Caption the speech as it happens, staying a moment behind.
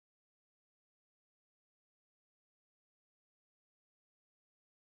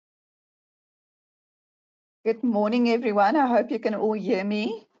Good morning, everyone. I hope you can all hear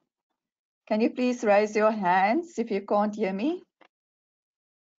me. Can you please raise your hands if you can't hear me?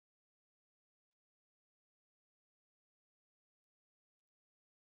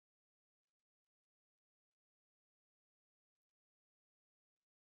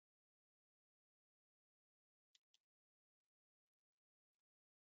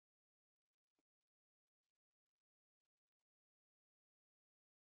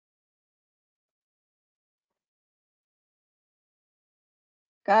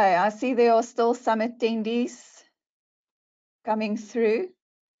 Okay, I see there are still some attendees coming through.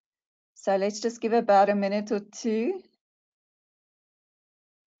 So let's just give about a minute or two.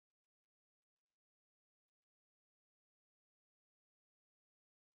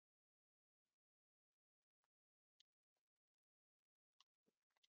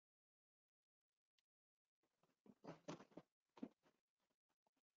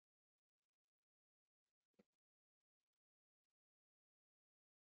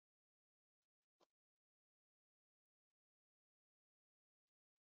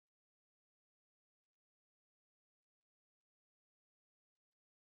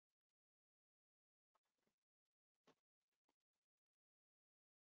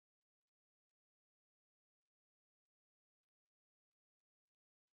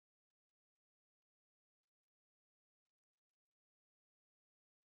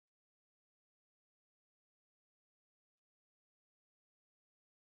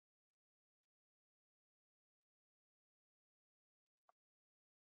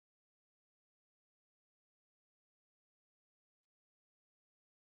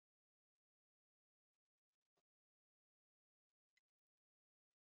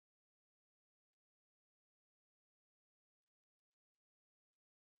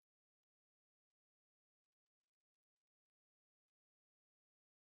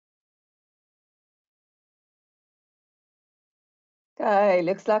 Okay,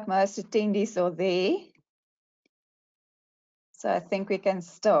 looks like most attendees are there. So I think we can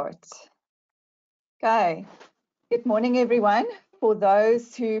start. Okay, good morning, everyone. For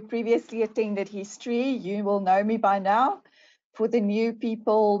those who previously attended history, you will know me by now. For the new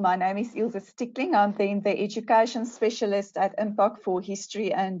people, my name is Ilse Stickling. I'm then the Education Specialist at Impact for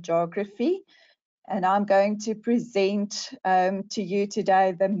History and Geography. And I'm going to present to you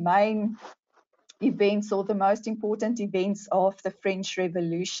today the main events or the most important events of the French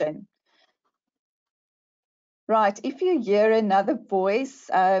Revolution. Right, if you hear another voice,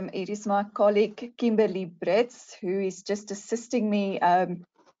 it is my colleague Kimberly Brits, who is just assisting me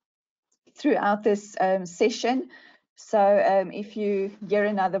throughout this session. So if you hear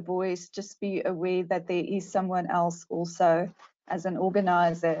another voice, just be aware that there is someone else also as an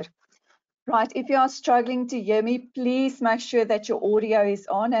organizer. Right, if you are struggling to hear me, please make sure that your audio is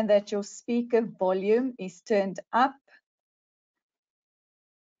on and that your speaker volume is turned up.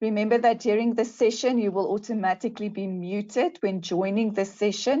 Remember that during the session, you will automatically be muted when joining the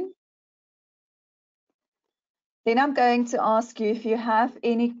session. Then I'm going to ask you if you have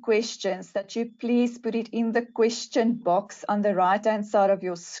any questions that you please put it in the question box on the right-hand side of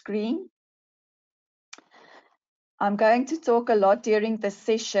your screen. I'm going to talk a lot during the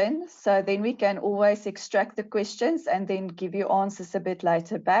session, so then we can always extract the questions and then give you answers a bit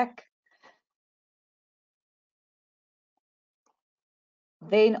later back.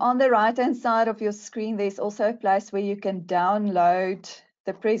 Then on the right-hand side of your screen, there's also a place where you can download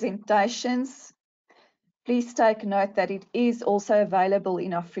the presentations. Please take note that it is also available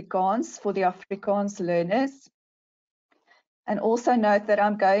in Afrikaans for the Afrikaans learners. And also note that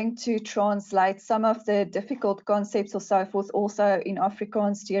I'm going to translate some of the difficult concepts or so forth also in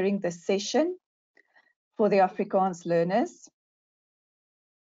Afrikaans during the session for the Afrikaans learners.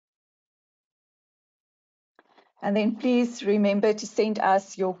 And then please remember to send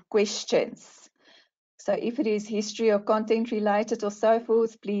us your questions. So if it is history or content related or so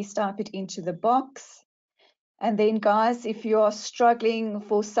forth, please type it into the box. And then guys, if you are struggling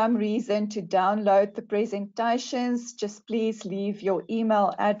for some reason to download the presentations, just please leave your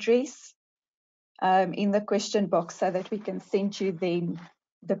email address in the question box so that we can send you then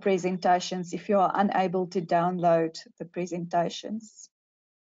the presentations if you are unable to download the presentations.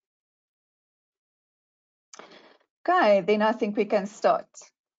 Okay, then I think we can start.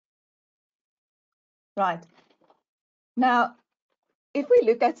 Right. Now, if we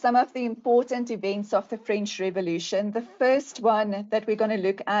look at some of the important events of the French Revolution, the first one that we're going to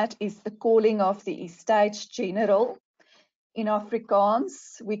look at is the calling of the Estates General. In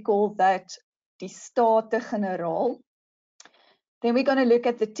Afrikaans, we call that die Staten-Generaal. Then we're going to look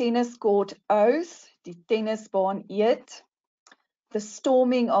at the tennis court oath, die tennisbaan eed, the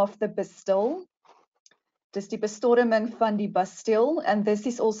storming of the Bastille, dis die bestorming van die Bastille, and this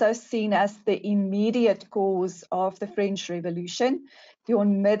is also seen as the immediate cause of the French Revolution, die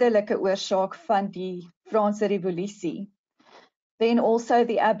onmiddellike oorsaak van die Franse Revolusie. Then also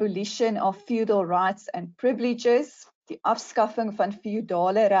the abolition of feudal rights and privileges, die afskaffing van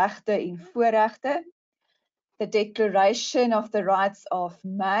feudale regte en voorregte, the Declaration of the Rights of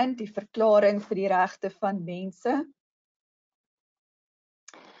Man, die verklaring vir die regte van mense.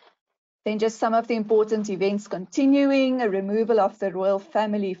 Then just some of the important events continuing, a removal of the royal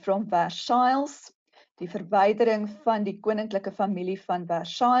family from Versailles, die verwydering van die koninklike familie van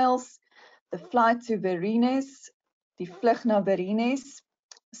Versailles, the flight to Varennes, die vlug na Varennes.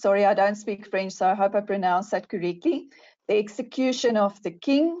 Sorry, I don't speak French, so I hope I pronounced that correctly. The execution of the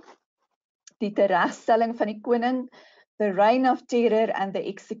king, die teregstelling van die koning, the reign of terror and the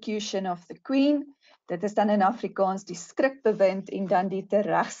execution of the queen. Dit is dan in Afrikaans die skrikbewind en dan die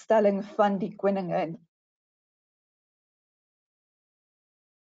teregstelling van die koningin.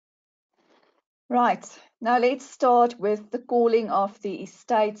 Right, now let's start with the calling of the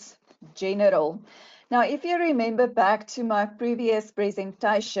Estates General. Now, if you remember back to my previous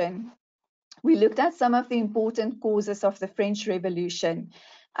presentation, we looked at some of the important causes of the French Revolution.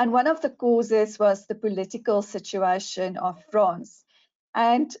 And one of the causes was the political situation of France.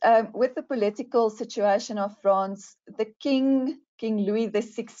 And with the political situation of France, the King Louis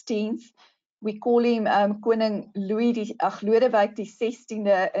XVI, we call him Koning Lodewijk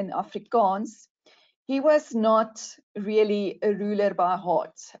XVI in Afrikaans, he was not really a ruler by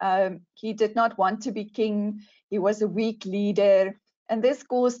heart. He did not want to be king. He was a weak leader. And this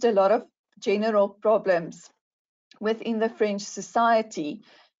caused a lot of general problems within the French society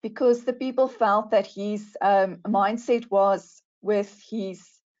because the people felt that his mindset was with his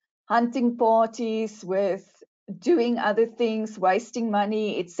hunting parties, with doing other things, wasting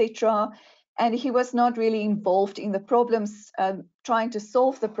money, etc. And he was not really involved in the problems, trying to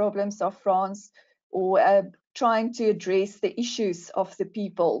solve the problems of France or trying to address the issues of the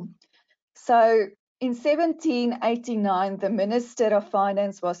people. So in 1789, the Minister of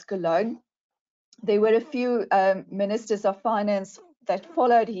Finance was Calonne. There were a few ministers of finance that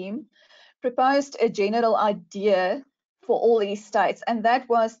followed him, proposed a general idea for all estates, and that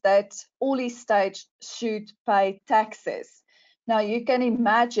was that all estates should pay taxes. Now, you can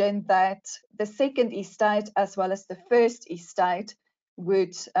imagine that the second estate as well as the first estate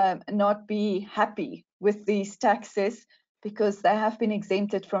would not be happy with these taxes because they have been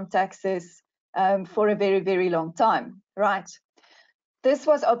exempted from taxes for a very, very long time, right? This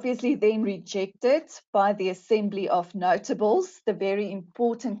was obviously then rejected by the Assembly of Notables, the very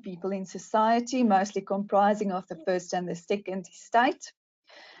important people in society, mostly comprising of the first and the second estate.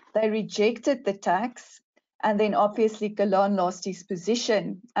 They rejected the tax, and then obviously Calonne lost his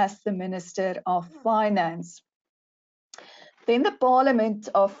position as the Minister of Finance. Then the Parliament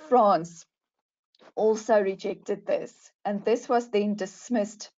of France also rejected this, and this was then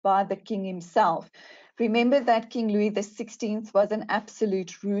dismissed by the king himself. Remember that King Louis XVI was an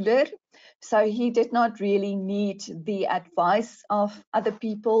absolute ruler, so he did not really need the advice of other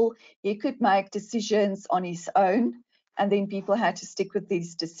people. He could make decisions on his own, and then people had to stick with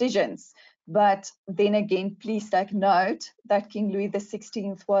these decisions. But then again, please take note that King Louis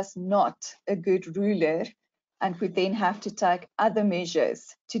XVI was not a good ruler and would then have to take other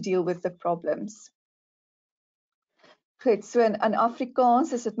measures to deal with the problems. Goed, so in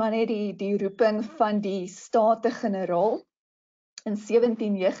Afrikaans is dit maar net die roeping van die Staten-Generaal. In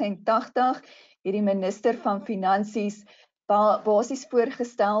 1789 het die minister van Finansies basies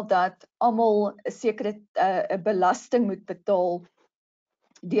voorgestel dat almal 'n sekere belasting moet betaal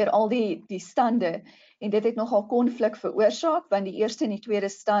deur al die stande. En dit het nogal konflik veroorsaak, want die eerste en die tweede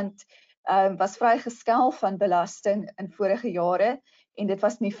stand was vrygestel van belasting in vorige jare en dit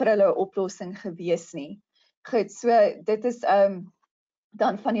was nie vir hulle 'n oplossing gewees nie. Goed, so dit is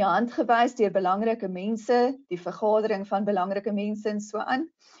dan van die hand gewys deur belangrike mense, die vergadering van belangrike mense en so aan.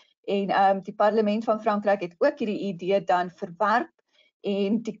 En die parlement van Frankryk het ook hierdie idee dan verwerp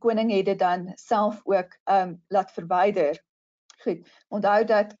en die koning het dit dan self ook laat verwyder. Goed, onthou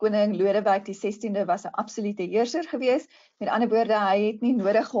dat koning Lodewijk die 16de was 'n absolute heerser gewees. Met ander woorde, hy het nie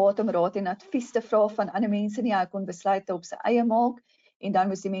nodig gehad om raad en advies te vra van ander mense nie. Hy kon besluite op sy eie maak en dan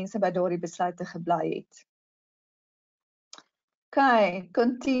moes die mense by daardie besluite gebly het. Okay,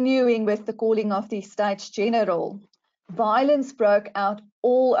 continuing with the calling of the Estates General. Violence broke out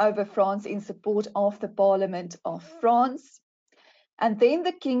all over France in support of the Parliament of France. And then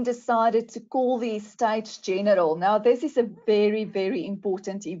the king decided to call the Estates General. Now, this is a very, very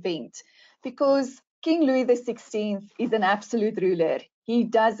important event because King Louis XVI is an absolute ruler. He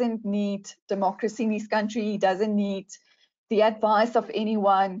doesn't need democracy in his country. He doesn't need the advice of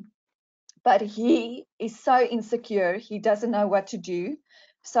anyone. But he is so insecure, he doesn't know what to do.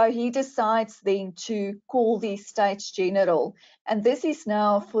 So he decides then to call the States General. And this is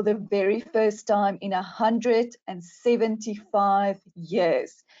now for the very first time in 175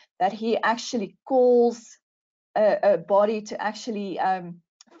 years that he actually calls a body to actually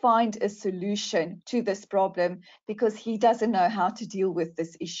find a solution to this problem, because he doesn't know how to deal with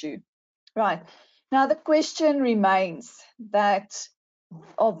this issue. Right. Now the question remains that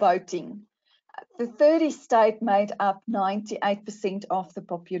of voting. The 30 state made up 98% of the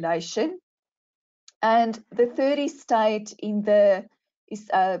population, and the 30 state in the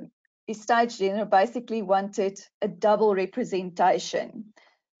States General basically wanted a double representation.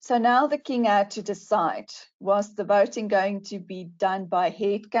 So now the king had to decide, was the voting going to be done by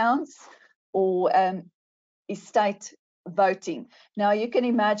head counts or estate voting? Now you can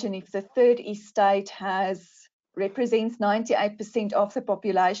imagine if the third estate represents 98% of the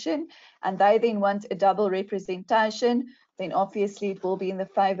population and they then want a double representation, then obviously it will be in the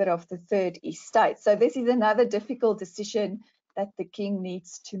favor of the third estate. So this is another difficult decision that the king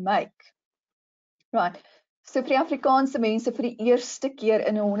needs to make. Right. So vir die Afrikaanse mense vir die eerste keer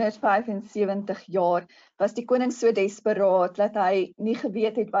in 175 jaar was die koning so desperaat dat hy nie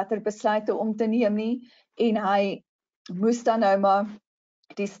geweet het watter besluite om te neem nie, en hy moes dan nou maar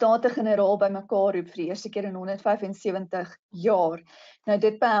die Staten-Generaal bymekaar roep vir die eerste keer in 175 jaar. Nou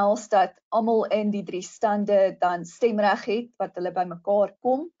dit behels dat almal in die 3 stande dan stemreg het wat hulle bymekaar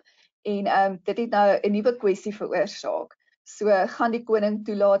kom, en dit het nou 'n nuwe kwessie veroorsaak. So gaan die koning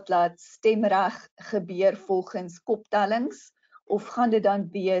toelaat dat stemreg gebeur volgens koptellings, of gaan dit dan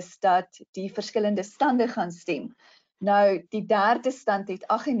wees dat die verskillende stande gaan stem? Nou die derde stand het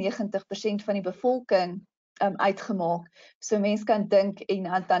 98% van die bevolking uitgemaak. So mens kan dink, en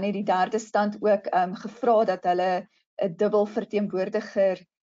dan het die derde stand ook gevra dat hulle 'n dubbel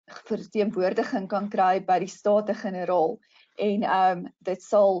verteenwoordiging kan kry by die Staten-Generaal, en dit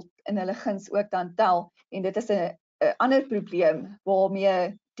sal in hulle guns ook dan tel, en dit is 'n ander probleem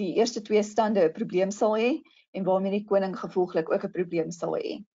waarmee die eerste 2 stande 'n probleem sal hê en waarmee die koning gevolglik ook 'n probleem sal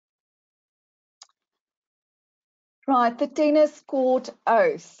hê. Right, the tennis court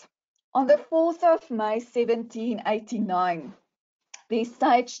oath. On the 4th of May 1789, the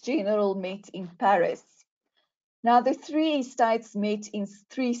States General met in Paris. Now the 3 estates met in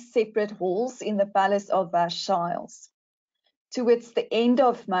 3 separate halls in the Palace of Versailles. Towards the end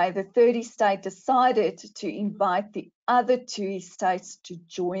of May, the 3rd estate decided to invite the other 2 estates to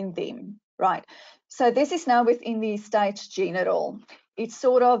join them. Right. So this is now within the States General. It's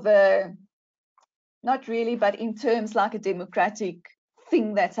sort of not really, but in terms like a democratic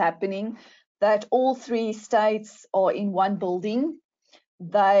thing that's happening, that all 3 estates are in one building.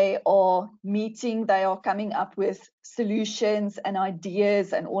 They are meeting, they are coming up with solutions and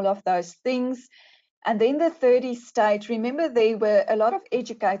ideas and all of those things. And then the 3rd estate, remember there were a lot of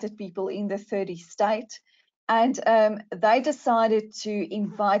educated people in the 3rd estate, and they decided to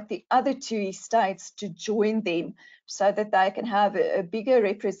invite the other 2 estates to join them so that they can have a bigger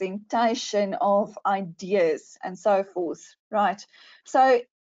representation of ideas and so forth, right? So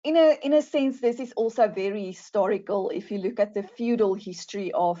in a sense, this is also very historical if you look at the feudal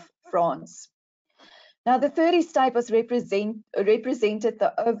history of France. Now, the 3rd estate was represented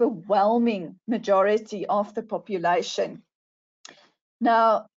the overwhelming majority of the population.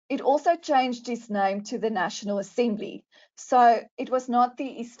 Now, it also changed its name to the National Assembly. So it was not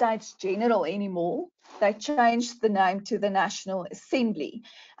the Estates General anymore. They changed the name to the National Assembly.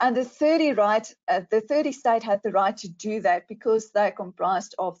 And the 3rd estate had the right to do that because they're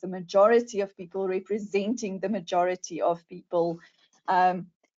comprised of the majority of people representing the majority of people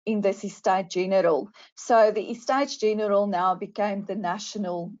in this Estate General. So the Estates General now became the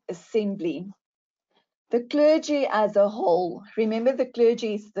National Assembly. The clergy as a whole, remember the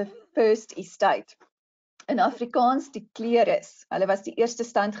clergy is the first estate. In Afrikaans die kleres, hulle was die eerste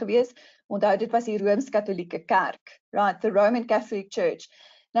stand gewees, onthou dit was die Rooms-Katholieke Kerk, right, the Roman Catholic Church.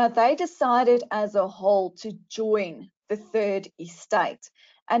 Now they decided as a whole to join the 3rd estate.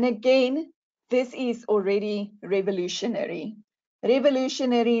 And again, this is already revolutionary.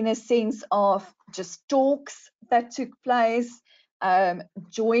 Revolutionary in a sense of just talks that took place,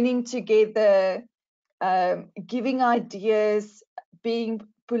 joining together, giving ideas, being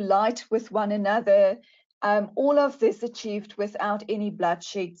polite with one another, all of this achieved without any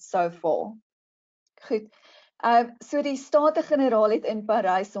bloodshed so far. Goed. So die Staten-Generaal het in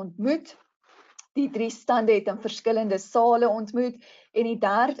Parys ontmoet Die 3 stande het in verskillende sale ontmoet en die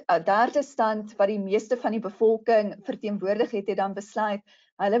derde stand wat die meeste van die bevolking verteenwoordig het dan besluit,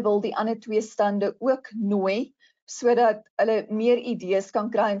 hulle wil die ander 2 stande ook nooi, sodat hulle meer idees kan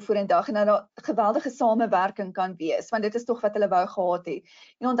kry en vorendag en daar geweldige samewerking kan wees, want dit is tog wat hulle wou gehad het.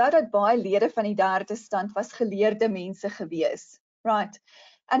 En onthou dat baie lede van die derde stand was geleerde mense gewees. Right.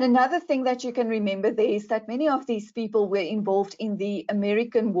 And another thing that you can remember there is that many of these people were involved in the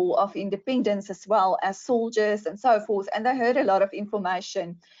American War of Independence as well as soldiers and so forth, and they heard a lot of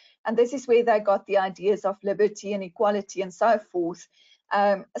information. And this is where they got the ideas of liberty and equality and so forth.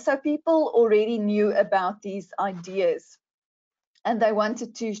 So people already knew about these ideas, and they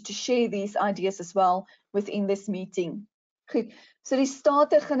wanted to share these ideas as well within this meeting. Goed, so die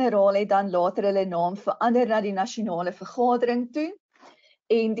Staten-Generaal het dan later hulle naam verander na die Nasionale Vergadering toe.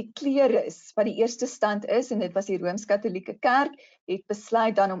 En die kleres wat die eerste stand is, en dit was die Rooms-Katholieke Kerk, het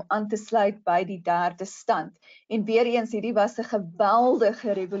besluit dan om aan te sluit by die derde stand. En weer eens, hierdie was 'n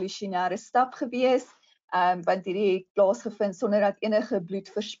geweldige revolusionêre stap gewees, want hierdie het plaasgevind sonder dat enige bloed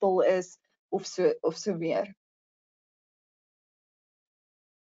verspil is of so weer.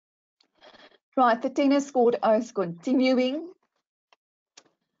 Right, the tennis court oath continuing.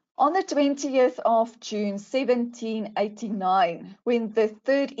 On the 20th of June 1789, when the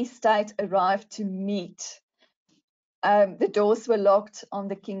Third Estate arrived to meet, the doors were locked on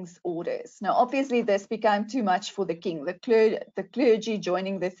the king's orders. Now, obviously, this became too much for the king. The clergy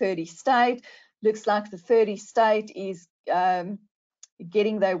joining the Third Estate. Looks like the Third Estate is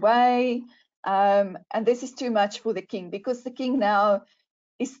getting their way, and this is too much for the king, because the king now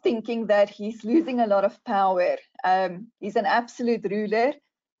is thinking that he's losing a lot of power. He's an absolute ruler.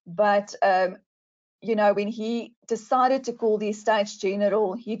 But, you know, when he decided to call the Estates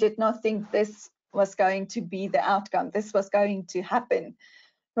General, he did not think this was going to be the outcome. This was going to happen,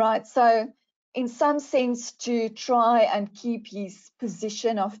 right? So in some sense, to try and keep his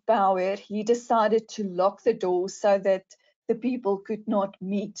position of power, he decided to lock the doors so that the people could not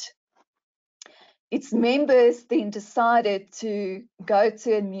meet. Its members then decided to go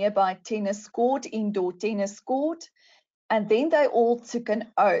to a nearby tennis court, indoor tennis court, and then they all took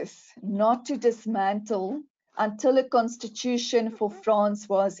an oath not to dismantle until a constitution for France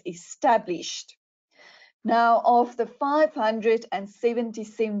was established. Now, of the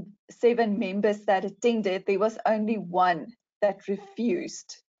 577 members that attended, there was only one that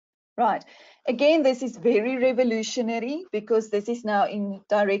refused. Right. Again, this is very revolutionary because this is now in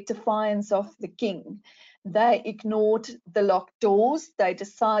direct defiance of the king. They ignored the locked doors. They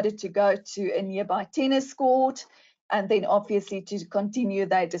decided to go to a nearby tennis court, and then obviously to continue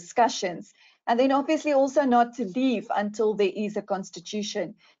their discussions. And then obviously also not to leave until there is a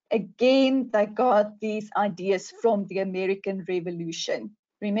constitution. Again, they got these ideas from the American Revolution.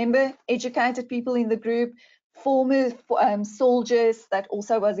 Remember, educated people in the group, former soldiers that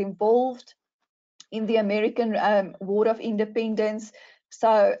also was involved in the American War of Independence.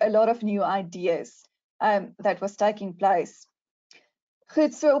 So a lot of new ideas that was taking place.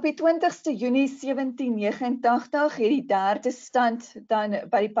 Goed, so op die 20ste Junie 1789 het die derde stand dan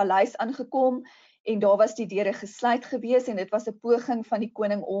by die paleis aangekom en daar was die deure gesluit gewees en dit was 'n poging van die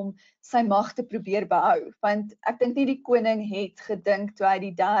koning om sy mag te probeer behou, want ek dink nie die koning het gedink toe hy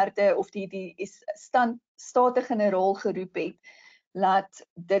die derde of die Staten-Generaal geroep het, laat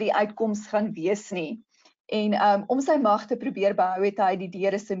dit die uitkoms gaan wees nie. En om sy mag te probeer behou het hy die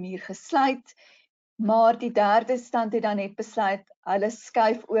deure se muur gesluit. Maar die derde stand het dan net besluit, hulle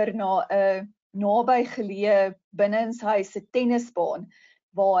skuif oor na 'n nabygeleë binnenshuise tennisbaan,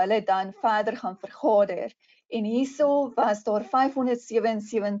 waar hulle dan verder gaan vergader. En hierso was daar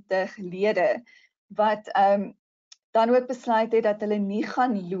 577 lede, wat dan ook besluit het dat hulle nie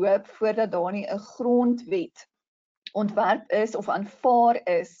gaan loop, voordat daar nie 'n grondwet ontwerp is, of aanvaar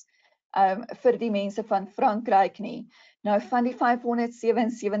is, vir die mense van Frankryk nie. Nou van die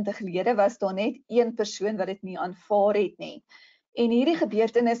 577 lede was daar net een persoon wat dit nie aanvaar het nie. En hierdie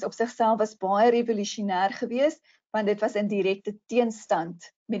gebeurtenis op sigself was baie revolusionêr geweest, want dit was in direkte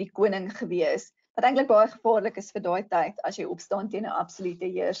teenstand met die koning geweest, wat eintlik baie gevaarlik is vir daai tyd as jy opstaan teen 'n absolute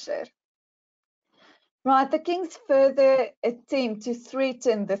heerser. Right, the king's further attempt to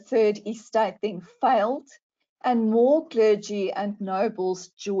threaten the Third Estate then failed, and more clergy and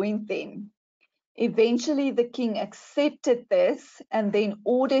nobles joined them. Eventually, the king accepted this and then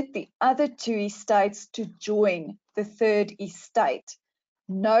ordered the other two estates to join the Third Estate.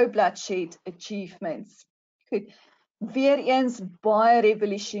 No bloodshed achievements. Goed. Weereens baie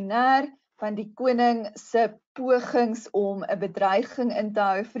revolutionêr, van die koning se pogings om 'n bedreiging in te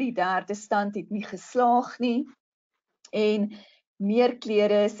hou vir die derde stand het nie geslaag nie. En meer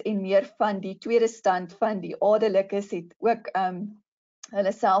kleres en meer van die tweede stand van die adellikes het ook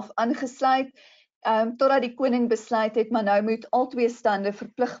hulle self aangesluit, totdat die koning besluit het, maar nou moet al twee stande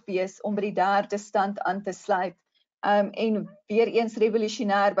verplig wees om by die derde stand aan te sluit. En weer eens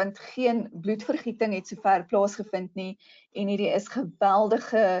revolusionêr, want geen bloedvergieting het sover plaasgevind nie, en hierdie is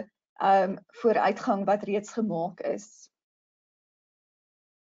geweldige vooruitgang wat reeds gemaak is.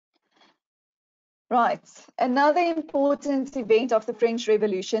 Right, another important event of the French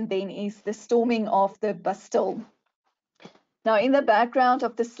Revolution then is the storming of the Bastille. Now in the background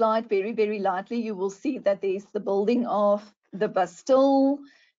of the slide, very, very lightly, you will see that there's the building of the Bastille.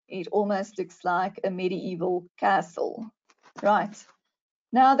 It almost looks like a medieval castle. Right,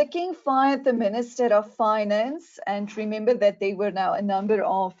 now the king fired the Minister of Finance, and remember that there were now a number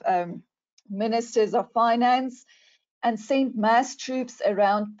of ministers of finance, and sent mass troops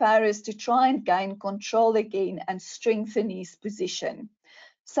around Paris to try and gain control again and strengthen his position.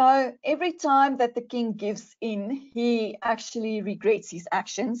 So every time that the king gives in, he actually regrets his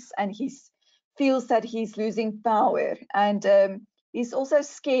actions, and he feels that he's losing power, and he's also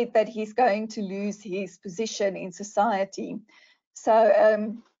scared that he's going to lose his position in society.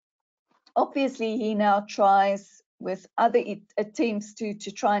 So obviously he now tries with other attempts to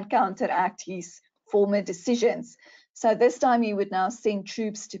try and counteract his former decisions. So this time he would now send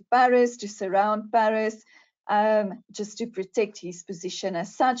troops to Paris to surround Paris, just to protect his position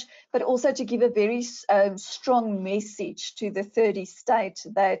as such, but also to give a very strong message to the third estate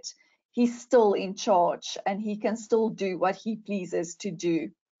that he's still in charge and he can still do what he pleases to do.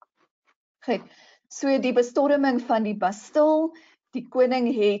 Goed, so die bestorming van die Bastille, die koning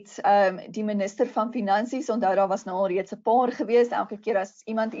het die minister van Finansies, onthou daar was nou al reeds 'n paar gewees, elke keer as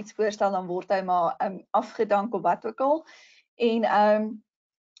iemand iets voorstel dan word hy maar afgedank of wat ook al. En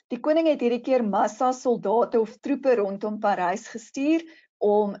die koning het hierdie keer massa soldate of troepe rondom Parys gestuur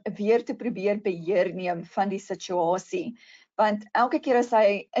om weer te probeer beheer neem van die situasie. Want elke keer as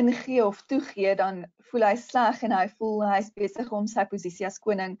hy ingee of toegee, dan voel hy sleg en hy voel hy is besig om sy posisie as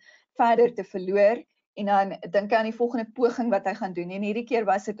koning verder te verloor. En dan dink hy aan die volgende poging wat hy gaan doen. En hierdie keer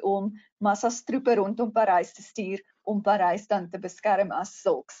was dit om massas troepe rondom Parys te stuur om Parys dan te beskerm as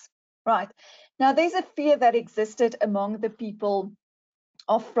sulks. Right. Now there's a fear that existed among the people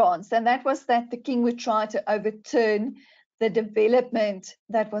of France, and that was that the king would try to overturn the development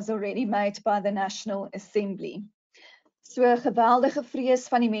that was already made by the National Assembly. So 'n geweldige vrees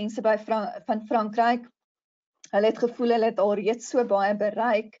van die mense van Frankryk. Hulle het gevoel hulle het al reeds so baie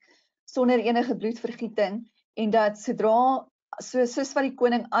bereik sonder enige bloedvergieting, en dat sodra soos wat die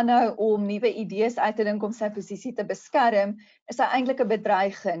koning aanhou om nuwe idees uit te dink om sy posisie te beskerm, is hy eintlik 'n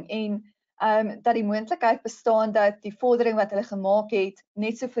bedreiging, en dat die moontlikheid bestaan dat die vordering wat hulle gemaak het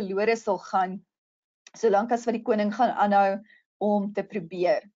net so verlore sal gaan solank as wat die koning gaan aanhou om te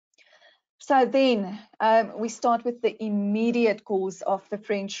probeer. So then we start with the immediate cause of the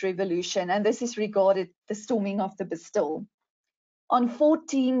French Revolution, and this is regarded the storming of the Bastille. On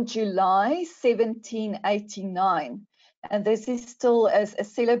 14 July 1789, and this is still as a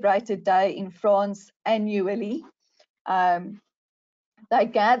celebrated day in France annually, they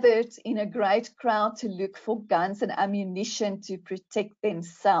gathered in a great crowd to look for guns and ammunition to protect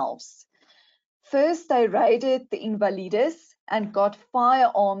themselves. First, they raided the Invalides and got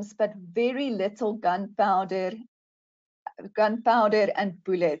firearms, but very little gunpowder and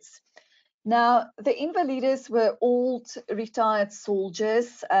bullets. Now, the Invalides were old retired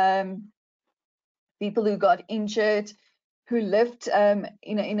soldiers, people who got injured, who lived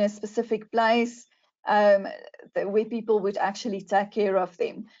in a specific place, where people would actually take care of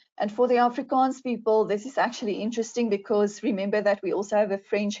them. And for the Afrikaans people, this is actually interesting because remember that we also have a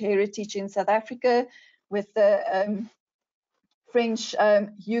French heritage in South Africa with the French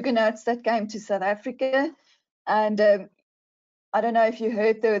Huguenots that came to South Africa. And I don't know if you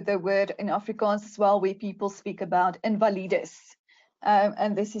heard the word in Afrikaans as well, where people speak about invalides.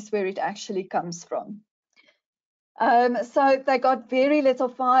 And this is where it actually comes from. So they got very little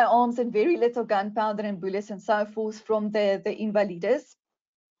firearms and very little gunpowder and bullets and so forth from the Invalides.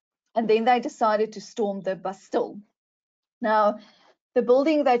 And then they decided to storm the Bastille. Now, the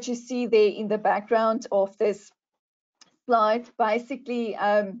building that you see there in the background of this slide basically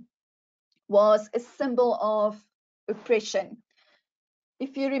was a symbol of oppression.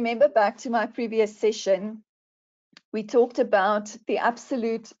 If you remember back to my previous session, we talked about the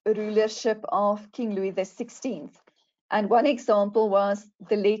absolute rulership of King Louis XVI. And one example was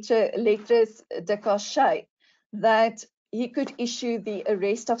the lettres de cachet, that he could issue the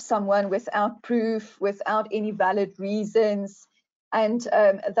arrest of someone without proof, without any valid reasons, and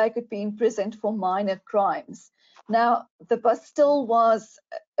they could be imprisoned for minor crimes. Now, the Bastille was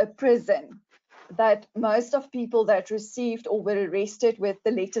a prison that most of people that received or were arrested with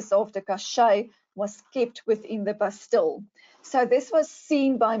the letters of the cachet was kept within the Bastille. So this was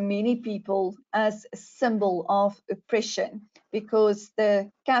seen by many people as a symbol of oppression, because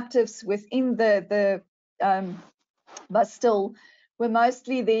the captives within the Bastille were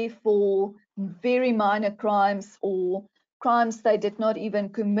mostly there for very minor crimes or crimes they did not even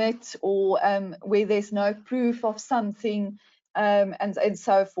commit, or where there's no proof of something, and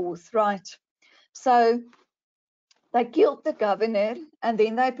so forth, right? So they killed the governor, and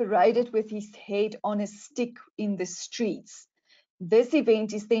then they paraded with his head on a stick in the streets. This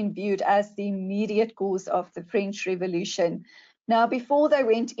event is then viewed as the immediate cause of the French Revolution. Now, before they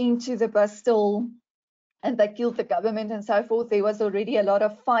went into the Bastille and they killed the government and so forth, there was already a lot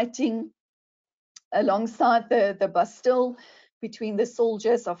of fighting alongside the Bastille between the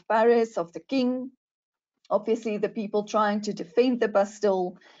soldiers of Paris, of the king, obviously the people trying to defend the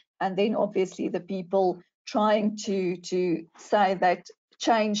Bastille, and then obviously the people trying to say that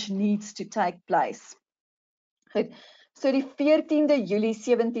change needs to take place. Goed. So die 14de Julie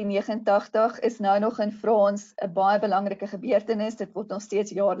 1789 is nou nog in Frans 'n baie belangrike gebeurtenis. Dit word nog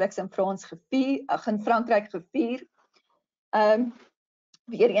steeds jaarliks in Frans gevier, in Frankryk gevier.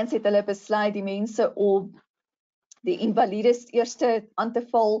 Weer eens het hulle besluit die mense om die invalides eerste aan te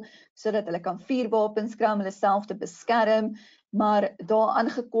val, sodat hulle kan vuurwapens kry om hulle self te beskerm, maar daar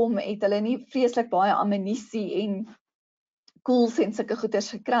aangekom het hulle nie vreeslik baie ammunisie en koels en sulke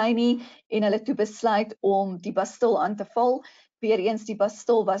goeders gekry nie, en hulle toe besluit om die Bastille aan te val. Weereens, die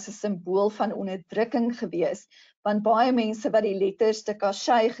Bastille was 'n simbool van onderdrukking gewees, want baie mense wat die letters de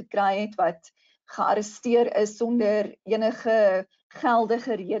cachet gekry het, wat gearresteer is sonder enige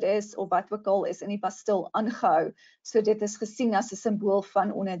geldige redes of wat ook al, is in die Bastille aangehou. So dit is gesien as 'n simbool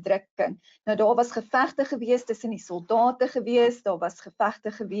van onderdrukking. Nou daar was gevegte gewees tussen die soldate gewees, daar was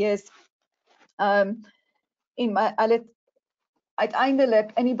gevegte gewees, en hulle het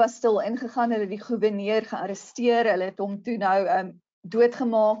uiteindelik in die Bastille ingegaan, hulle het die gouverneur gearresteer, hulle het hom toe nou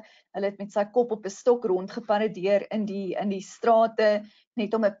doodgemaak, hulle het met sy kop op 'n stok rondgeparadeer in die strate,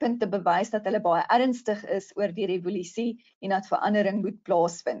 net om 'n punt te bewys dat hulle baie ernstig is oor die revolusie en dat verandering moet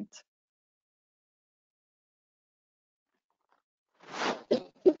plaasvind.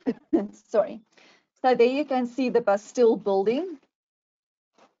 Sorry. So there you can see the Bastille building.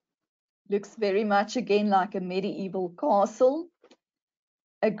 Looks very much again like a medieval castle.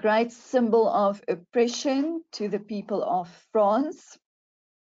 A great symbol of oppression to the people of France.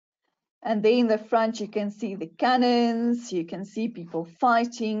 And there in the front you can see the cannons, you can see people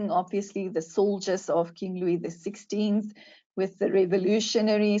fighting, obviously the soldiers of King Louis XVI, with the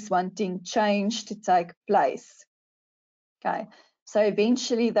revolutionaries wanting change to take place. Okay, so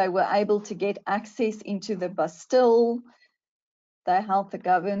eventually they were able to get access into the Bastille. They held the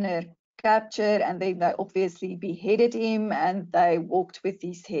governor captured, and then they obviously beheaded him, and they walked with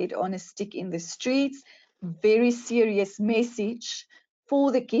his head on a stick in the streets. Very serious message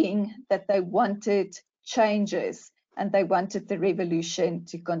for the king that they wanted changes and they wanted the revolution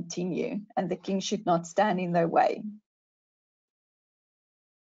to continue, and the king should not stand in their way.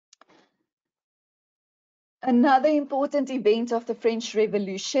 Another important event of the French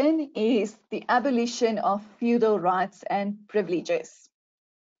Revolution is the abolition of feudal rights and privileges.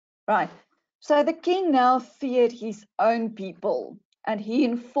 Right, so the king now feared his own people, and he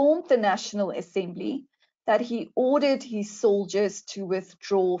informed the National Assembly that he ordered his soldiers to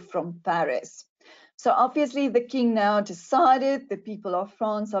withdraw from Paris. So obviously the king now decided the people of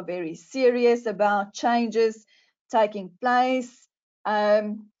France are very serious about changes taking place,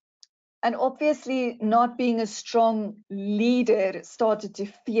 and obviously not being a strong leader started to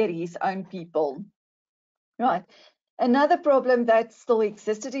fear his own people. Right. Another problem that still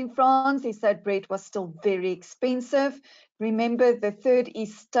existed in France is that bread was still very expensive. Remember, the Third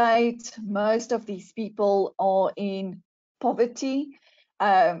Estate, most of these people are in poverty.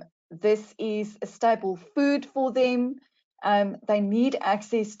 This is a staple food for them. They need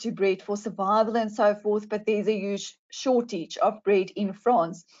access to bread for survival and so forth, but there's a huge shortage of bread in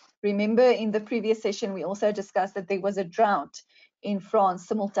France. Remember, in the previous session, we also discussed that there was a drought in France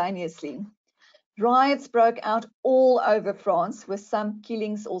simultaneously. Riots broke out all over France, with some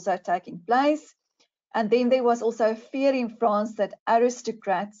killings also taking place. And then there was also fear in France that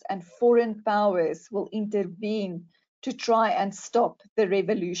aristocrats and foreign powers will intervene to try and stop the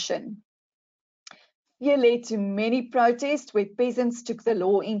revolution. Fear led to many protests where peasants took the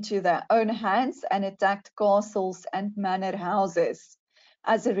law into their own hands and attacked castles and manor houses.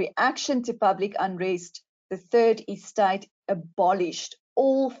 As a reaction to public unrest, the Third Estate abolished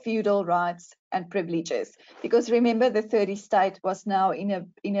all feudal rights and privileges. Because remember, the 30 Estate was now in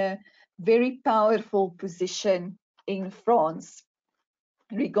a very powerful position in France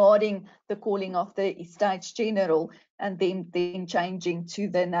regarding the calling of the Estates General and then changing to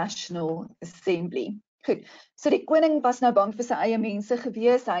the National Assembly. Goed, so die koning was nou bang vir sy eie mense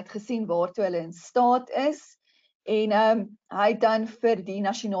gewees, hy het gesien waartoe hulle in staat is, en hy het dan vir die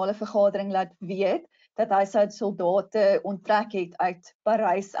nasionale vergadering laat weet, dat hy sy soldate onttrek het uit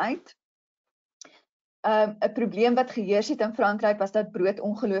Parys uit. 'n Probleem wat geheers het in Frankryk was dat brood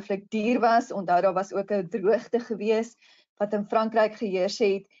ongelooflik duur was, onthou daar was ook 'n droogte gewees, wat in Frankryk geheers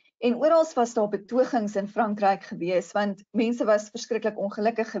het, en oral was daar betogings in Frankryk gewees, want mense was verskriklik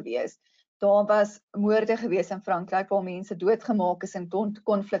ongelukkig gewees. Daar was moorde gewees in Frankryk, waar mense doodgemaak is in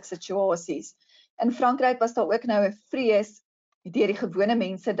konfliksituasies. In Frankryk was daar ook nou 'n vrees deur die gewone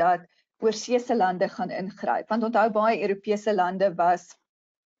mense dat oorseese lande gaan ingryp, want onthou baie Europese lande was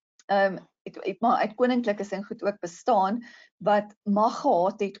maar uit koninklikes en goed ook bestaan, wat mag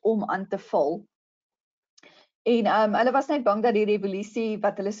gehad het om aan te val. En hulle was net bang dat die revolusie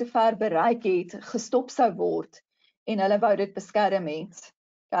wat hulle so ver bereik het, gestop sou word, en hulle wou dit beskerm het.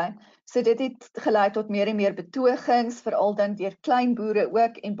 Okay. So dit het gelei tot meer en meer betogings, veral dan deur klein boere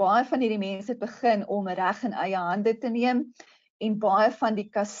ook, en baie van hierdie mense het begin om reg in eie hande te neem, en baie van die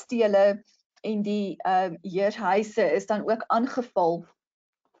kastele en die heershuise is dan ook aangeval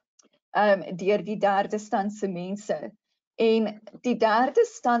deur die derde standse mense. En die derde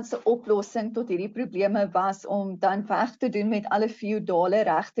standse oplossing tot hierdie probleme was om dan weg te doen met alle feudale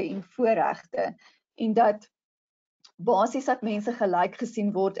regte en voorregte, en dat basies dat mense gelyk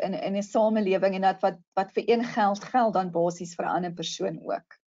gesien word in 'n samelewing, en dat wat vir een geld dan basies vir 'n ander persoon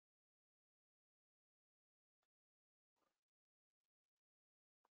ook.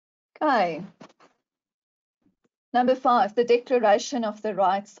 Okay. Number 5, the Declaration of the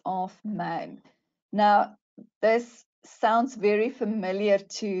Rights of Man. Now, this sounds very familiar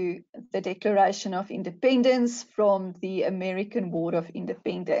to the Declaration of Independence from the American War of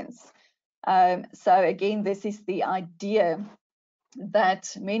Independence. So again, this is the idea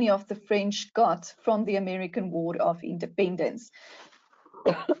that many of the French got from the American War of Independence.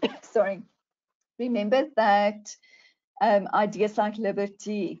 Sorry. Remember that ideas like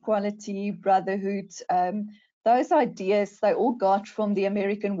liberty, equality, brotherhood, those ideas, they all got from the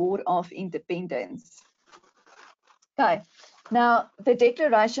American War of Independence. Okay, now the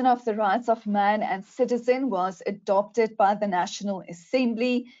Declaration of the Rights of Man and Citizen was adopted by the National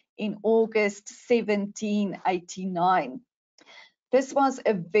Assembly in August 1789. This was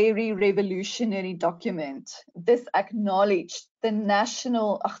a very revolutionary document. This acknowledged the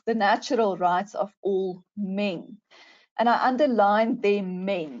natural rights of all men. And I underline the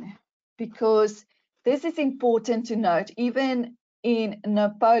men because this is important to note. Even in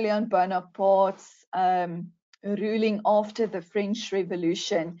Napoleon Bonaparte's ruling after the French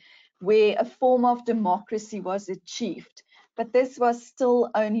Revolution, where a form of democracy was achieved, but this was still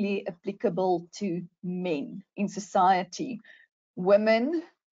only applicable to men in society. Women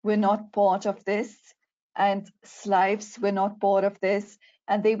were not part of this, and slaves were not part of this,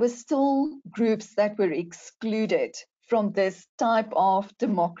 and there were still groups that were excluded from this type of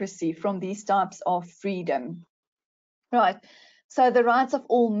democracy, from these types of freedom. Right, so the rights of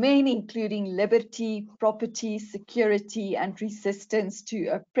all men, including liberty, property, security, and resistance to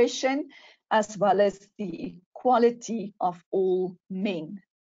oppression, as well as the equality of all men.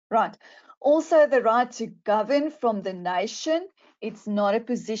 Right, also the right to govern from the nation. It's not a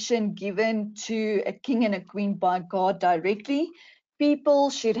position given to a king and a queen by God directly. People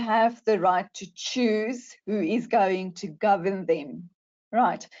should have the right to choose who is going to govern them.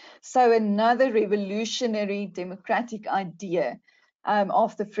 Right, so another revolutionary democratic idea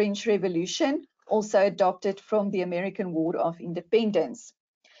of the French Revolution, also adopted from the American War of Independence.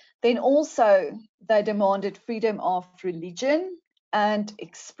 Then also they demanded freedom of religion and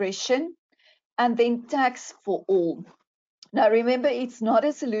expression, and then tax for all. Now remember, it's not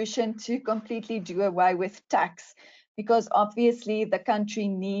a solution to completely do away with tax, because obviously the country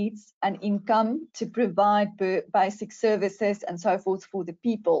needs an income to provide basic services and so forth for the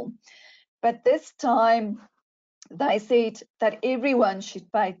people. But this time they said that everyone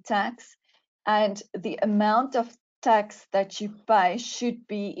should pay tax, and the amount of tax that you pay should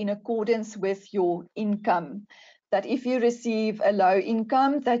be in accordance with your income. That if you receive a low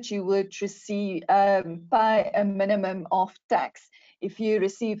income, that you would receive pay a minimum of tax. If you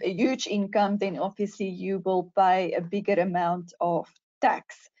receive a huge income, then obviously you will pay a bigger amount of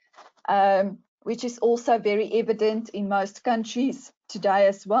tax, which is also very evident in most countries today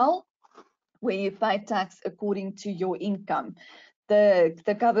as well, where you pay tax according to your income.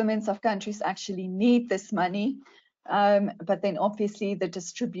 the governments of countries actually need this money, but then obviously the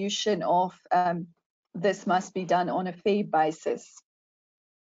distribution of this must be done on a fair basis.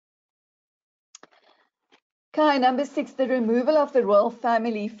 Okay, number 6, the removal of the royal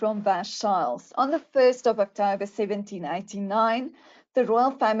family from Versailles. On the 1st of October 1789, the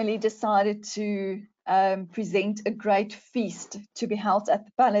royal family decided to present a great feast to be held at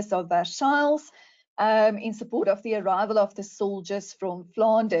the Palace of Versailles in support of the arrival of the soldiers from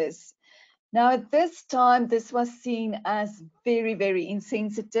Flanders. Now, at this time, this was seen as very, very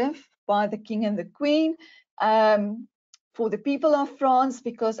insensitive by the king and the queen for the people of France,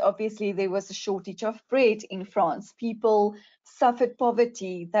 because obviously there was a shortage of bread in France. People suffered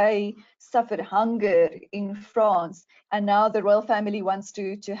poverty, they suffered hunger in France, and now the royal family wants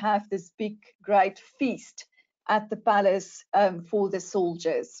to have this big, great feast at the palace for the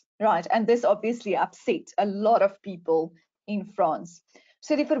soldiers, right? And this obviously upset a lot of people in France.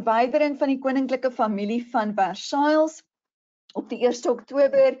 So die verwydering van die koninklike familie van Versailles op die 1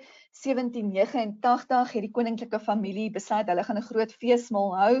 Oktober 1789 het die koninklike familie besluit hulle gaan 'n groot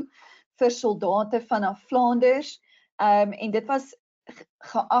feesmaal hou vir soldate vanaf Flanders. En dit was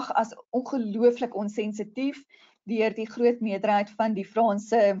geag as ongelooflik onsensitief deur die groot meerderheid van die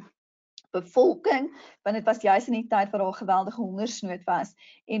Franse bevolking, want dit was juis in die tyd waar daar 'n geweldige hongersnood was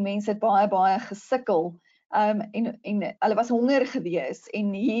en mense het baie gesukkel. En hulle was honger gewees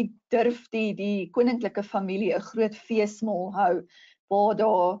en hier durf die koninklike familie 'n groot feesmaal hou waar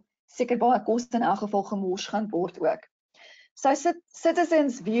daar seker baie kos in elk geval gemors gaan word ook. So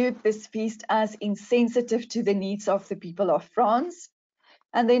citizens viewed this feast as insensitive to the needs of the people of France.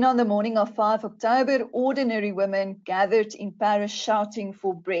 And then on the morning of 5 October, ordinary women gathered in Paris shouting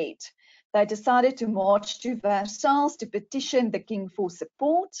for bread. They decided to march to Versailles to petition the king for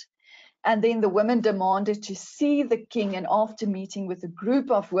support. And then the women demanded to see the king, and after meeting with a group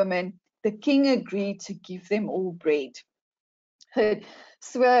of women, the king agreed to give them all bread. Goed,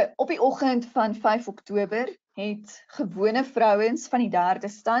 so op die oggend van 5 Oktober het gewone vrouens van die derde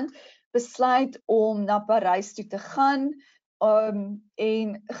stand besluit om na Parys toe te gaan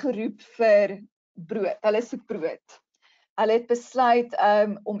en geroep vir brood. Hulle soek brood. Hulle het besluit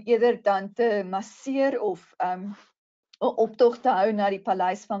om eerder dan te masseer of 'n optog te hou na die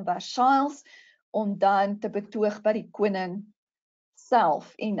paleis van Versailles om dan te betoog by die koning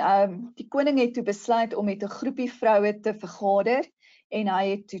self. En die koning het toe besluit om met 'n groepie vroue te vergader en hy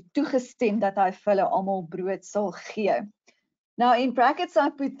het toe toegestem dat hy vir hulle almal brood sal gee. Now in brackets I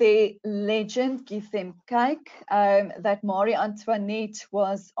put there, legend give them cake, that Marie Antoinette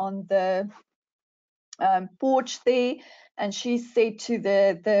was on the porch there, and she said to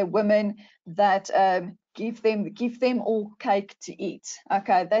the women that give them all cake to eat.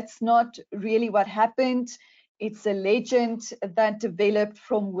 Okay, that's not really what happened. It's a legend that developed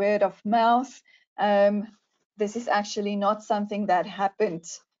from word of mouth. This is actually not something that happened.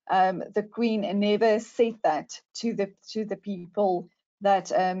 The Queen never said that to the people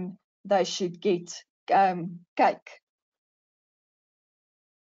that they should get cake.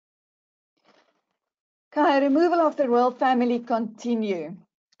 Okay, removal of the royal family continue.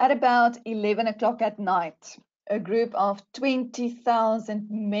 At about 11 o'clock at night, a group of 20,000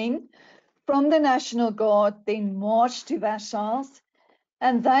 men from the National Guard then marched to Versailles,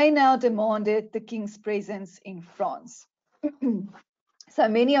 and they now demanded the king's presence in France. So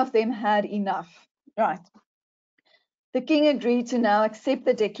many of them had enough, right? The king agreed to now accept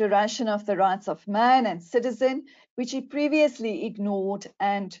the Declaration of the Rights of Man and Citizen, which he previously ignored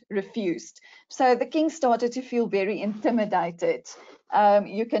and refused. So the king started to feel very intimidated.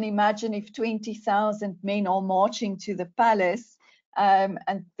 You can imagine if 20,000 men are marching to the palace,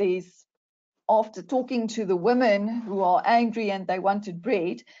 and there's, after talking to the women who are angry and they wanted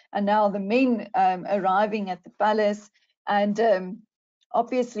bread, and now the men arriving at the palace, and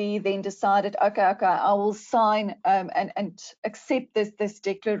obviously then decided, okay, I will sign and accept this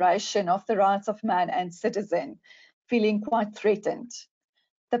Declaration of the Rights of Man and Citizen, feeling quite threatened.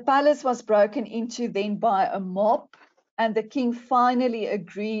 The palace was broken into then by a mob, and the king finally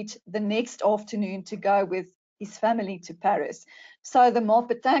agreed the next afternoon to go with his family to Paris. So the mob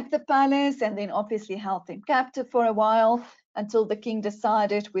attacked the palace and then obviously held them captive for a while until the king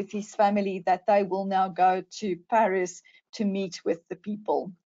decided with his family that they will now go to Paris to meet with the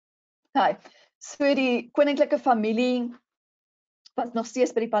people. Okay, so die koninklike familie was nog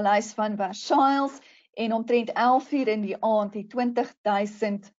steeds by die paleis van Versailles en omtrent 11 uur in die aand het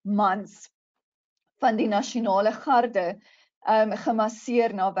 20,000 mans van die nasionale garde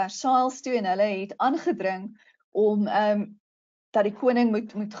gemasseer na Versailles toe, en hulle het aangedring om dat die koning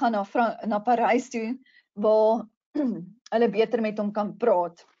moet gaan na Parys toe, waar hulle beter met hom kan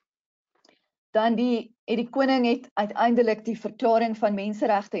praat. Dan die koning het uiteindelik die verklaring van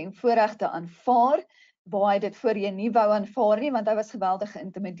menseregte en voorregte aanvaar, waar hy dit voorheen nie wou aanvaar nie, want hy was geweldig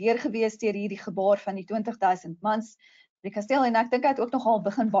geïntimideer gewees deur hierdie gebaar van die 20.000 mans by die kasteel, en ek dink hy het ook nogal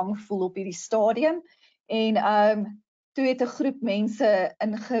begin bang voel op hierdie stadium, en toe het 'n groep mense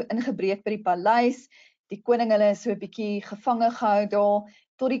ingebreek by die paleis, die koning hulle so 'n bietjie gevange gehou daar,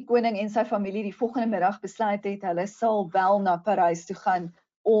 tot die koning en sy familie die volgende middag besluit het, hulle sal wel na Parys toe gaan,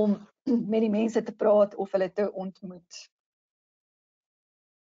 om met die mense te praat of hulle te ontmoet.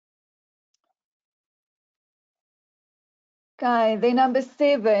 Okay, then number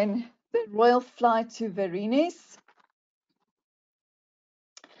 7, the royal flight to Varennes.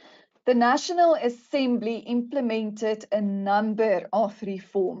 The National Assembly implemented a number of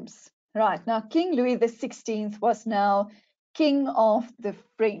reforms. Right, now King Louis XVI was now King of the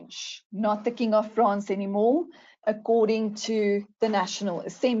French, not the King of France anymore, according to the National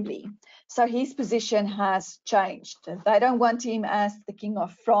Assembly. So his position has changed. They don't want him as the King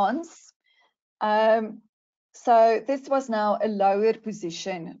of France. So this was now a lower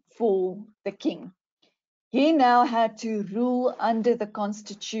position for the king. He now had to rule under the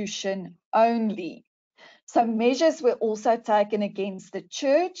constitution only. So measures were also taken against the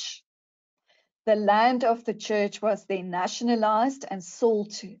church. The land of the church was then nationalized and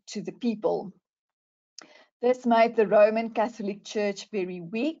sold to the people. This made the Roman Catholic Church very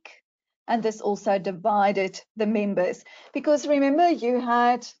weak, and this also divided the members. Because remember, you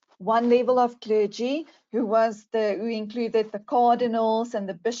had one level of clergy who included the cardinals and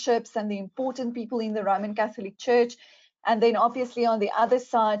the bishops and the important people in the Roman Catholic Church. And then obviously on the other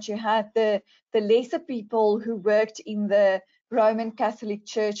side, you had the lesser people who worked in the Roman Catholic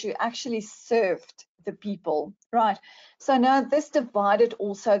Church who actually served the people, right? So now this divided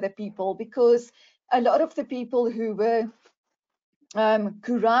also the people, because a lot of the people who were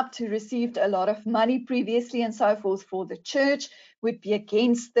corrupt, who received a lot of money previously and so forth for the church, would be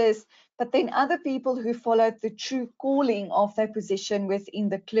against this. But then other people who followed the true calling of their position within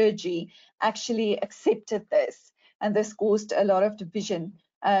the clergy actually accepted this. And this caused a lot of division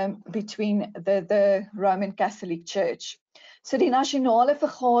between the Roman Catholic Church. So die nasionale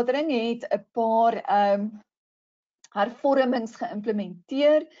vergadering het 'n paar hervormings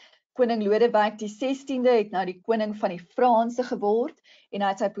geïmplementeer. Koning Lodewijk die 16de het nou die koning van die Franse geword, en hy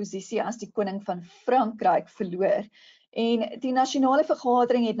het sy posisie as die koning van Frankryk verloor. En die nasionale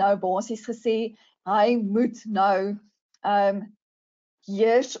vergadering het nou basies gesê, hy moet nou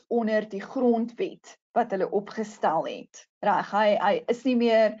heers onder die grondwet wat hulle opgestel het. Reg, hy is nie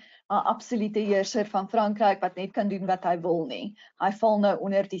meer 'n absolute heerser van Frankryk wat net kan doen wat hy wil nie. Hy val nou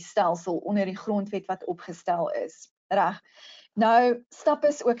onder die stelsel, onder die grondwet wat opgestel is. Reg. Nou, stappe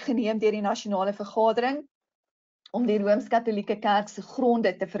is ook geneem deur die nasionale vergadering om die Rooms-Katolieke Kerk se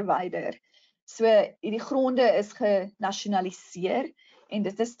gronde te verwyder. So hierdie gronde is genasionaliseer en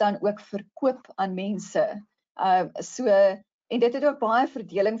dit is dan ook verkoop aan mense. En dit het ook baie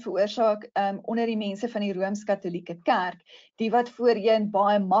verdeling veroorsaak onder die mense van die Rooms-Katolieke Kerk, die wat voorheen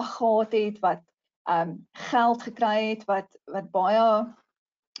baie mag gehad het, wat geld gekry het, wat baie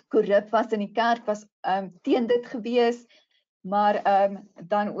korrup was in die kerk, was teen dit gewees, maar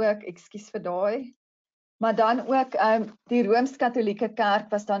dan ook, ekskuus vir daai, maar dan ook die Rooms-Katolieke Kerk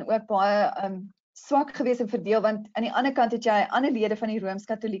was dan ook baie swak gewees en verdeel, want aan die ander kant het jy ander lede van die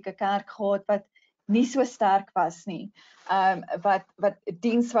Rooms-Katolieke Kerk gehad wat nie so sterk was nie, wat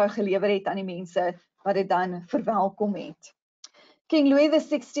diens wou gelewer het aan die mense wat dit dan verwelkom het. King Louis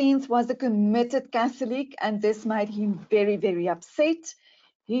XVI was a committed Catholic, and this made him very, very upset.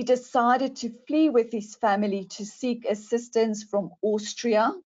 He decided to flee with his family to seek assistance from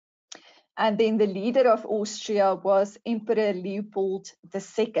Austria. And then the leader of Austria was Emperor Leopold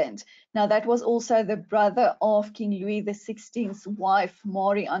II. Now that was also the brother of King Louis XVI's wife,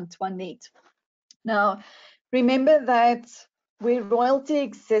 Marie Antoinette. Now, remember that where royalty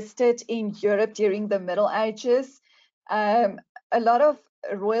existed in Europe during the Middle Ages, a lot of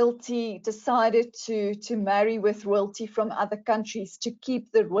royalty decided to marry with royalty from other countries to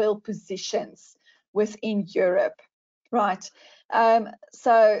keep the royal positions within Europe, right?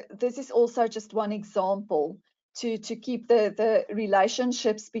 So this is also just one example to keep the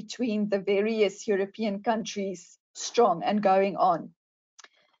relationships between the various European countries strong and going on.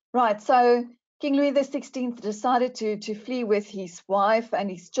 Right, so King Louis XVI decided to flee with his wife and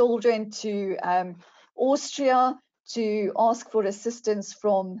his children to Austria to ask for assistance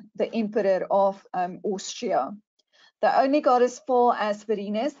from the Emperor of Austria. They only got as far as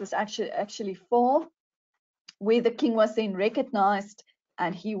Varennes, was actually far, where the king was then recognized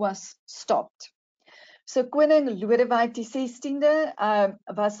and he was stopped. So koning Lodewijk die 16de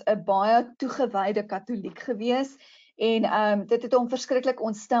was 'n baie toegewyde Katoliek gewees en dit het hom verskriklik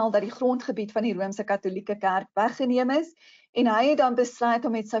ontstel dat die grondgebied van die Romeinse Katolieke Kerk weggeneem is en hy het dan besluit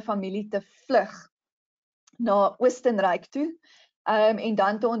om met sy familie te vlug na Oostenryk toe en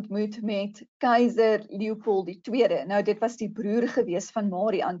dan te ontmoet met keiser Leopold II. Nou dit was die broer gewees van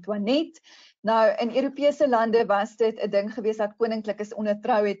Marie Antoinette. Nou in Europese lande was dit 'n ding gewees dat koninklikes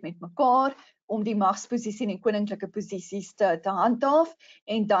ondertrou het met mekaar om die magsposisie en die koninklike posisies te handhaaf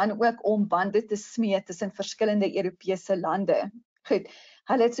en dan ook om bande te smee tussen verskillende Europese lande. Goed,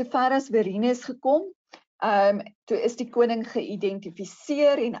 hulle het sover as Verrinus gekom. Toe is die koning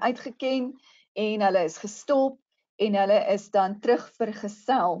geïdentifiseer en uitgeken en hulle is gestop en hulle is dan terug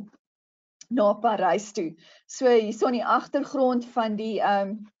vergesel na Parys toe. So hierso in die agtergrond van die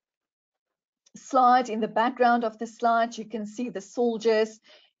slide, in the background of the slide, you can see the soldiers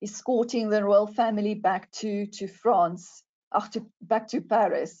escorting the royal family back to France, back to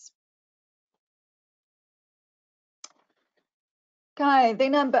Paris. Okay,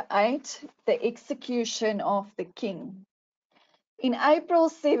 then number 8, the execution of the king. In April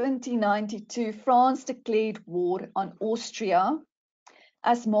 1792, France declared war on Austria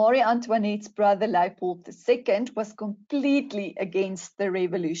as Marie Antoinette's brother Leopold II was completely against the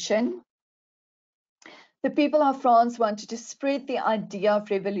revolution. The people of France wanted to spread the idea of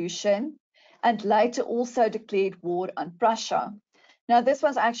revolution and later also declared war on Prussia. Now, this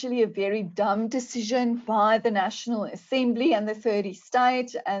was actually a very dumb decision by the National Assembly and the 30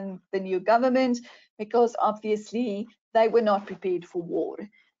 states and the new government because obviously they were not prepared for war.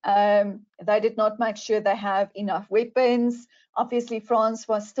 They did not make sure they have enough weapons. Obviously, France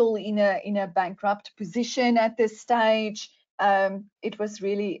was still in a bankrupt position at this stage. It was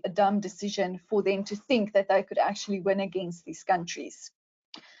really a dumb decision for them to think that they could actually win against these countries.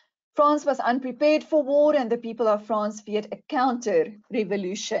 France was unprepared for war and the people of France feared a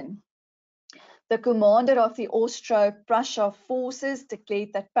counter-revolution. The commander of the Austro-Prussia forces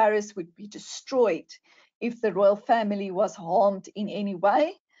declared that Paris would be destroyed if the royal family was harmed in any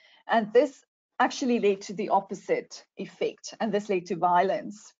way, and this actually led to the opposite effect, and this led to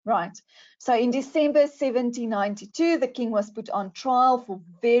violence, right? So in December 1792, the king was put on trial for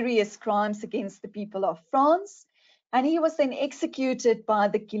various crimes against the people of France, and he was then executed by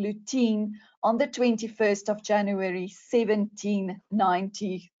the guillotine on the 21st of January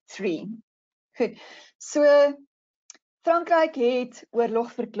 1793. Goed, so Frankryk het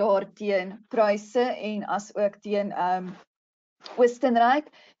oorlog verklaar teen Pruise en as ook teen Oostenryk.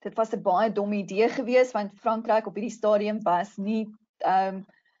 Dit was 'n baie dom idee geweest want Frankryk op hierdie stadium was nie in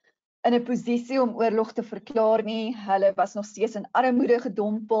 'n posisie om oorlog te verklaar nie. Hulle was nog steeds in armoede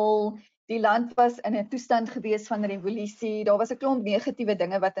gedompel. Die land was in 'n toestand geweest van revolusie. Daar was 'n klomp negatiewe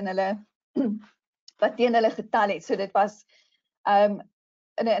dinge wat teen hulle getel het. So dit was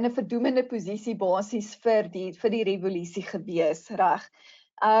in 'n verdoemende posisie basies vir die revolusie gewees, reg.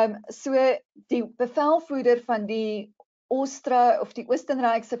 So die bevelvoerder van die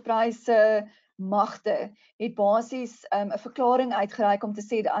Oostenrykse Pruise magte het basies 'n verklaring uitgereik om te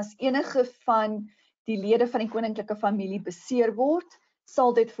sê dat as enige van die lede van die koninklike familie beseer word,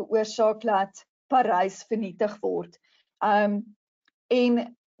 sal dit veroorsaak dat Parys vernietig word. En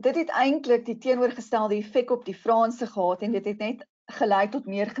dit het eintlik die teenoorgestelde effek op die Franse gehad en dit het net gelei tot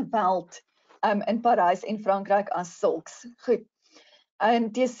meer geweld in Parys en Frankryk as sulks. Goed.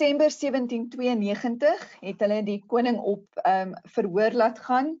 In Desember 1792 het hulle die koning op verhoor laat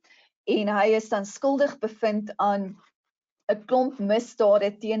gaan en hy is dan skuldig bevind aan 'n klomp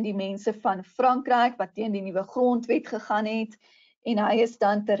misdade teen die mense van Frankryk wat teen die nuwe grondwet gegaan het en hy is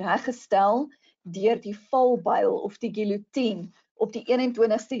dan tereggestel deur die valbuil of die guillotine op die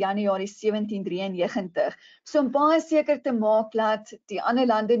 21ste Januarie 1793. So om baie seker te maak dat die ander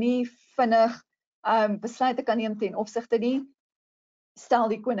lande nie vinnig besluite kan neem ten opsigte nie, stel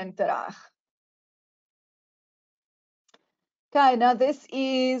die koning tereg. Okay, now this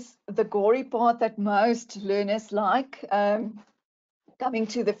is the gory part that most learners like, coming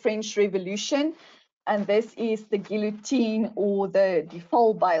to the French Revolution, and this is the guillotine or the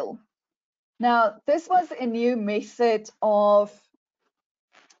valbuil. Now, this was a new method of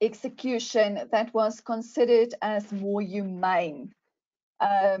execution that was considered as more humane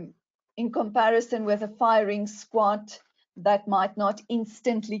in comparison with a firing squad that might not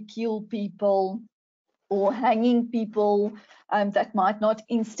instantly kill people or hanging people that might not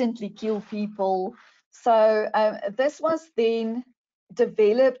instantly kill people. So this was then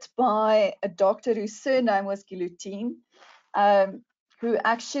developed by a doctor whose surname was Guillotine, who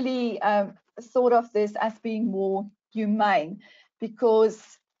actually thought of this as being more humane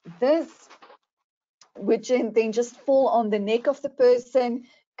because this would then just fall on the neck of the person,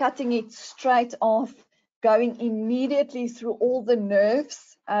 cutting it straight off, going immediately through all the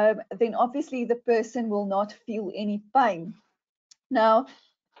nerves, then obviously the person will not feel any pain. Now,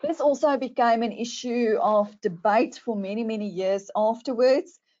 this also became an issue of debate for many, many years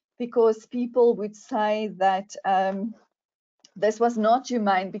afterwards, because people would say that this was not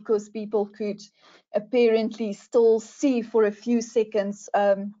humane because people could apparently still see for a few seconds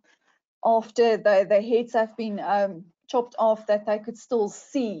after the heads have been chopped off, that they could still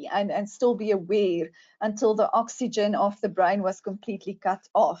see and still be aware until the oxygen of the brain was completely cut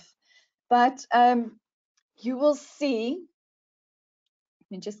off. But you will see,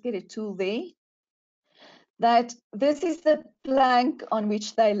 let me just get a tool there, that this is the plank on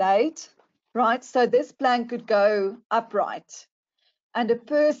which they laid, right? So this plank could go upright, and a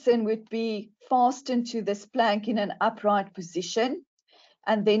person would be fastened to this plank in an upright position,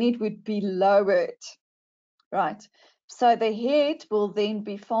 and then it would be lowered, right? So the head will then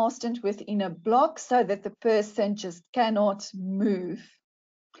be fastened within a block so that the person just cannot move.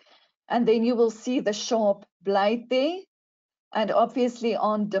 And then you will see the sharp blade there. And obviously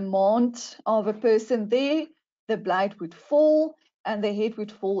on demand of a person there, the blade would fall and the head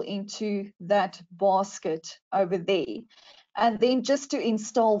would fall into that basket over there. And then just to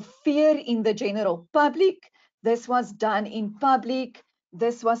install fear in the general public, this was done in public.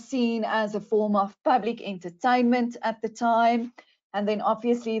 This was seen as a form of public entertainment at the time. And then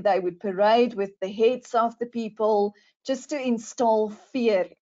obviously they would parade with the heads of the people just to install fear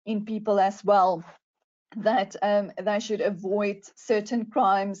in people as well, that they should avoid certain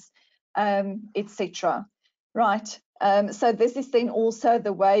crimes, etc. Right. So this is then also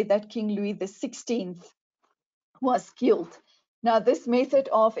the way that King Louis XVI was killed. Now, this method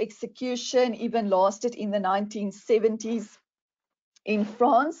of execution even lasted in the 1970s in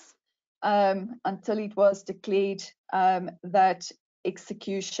France, until it was declared that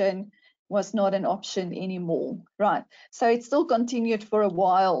execution was not an option anymore. Right. So it still continued for a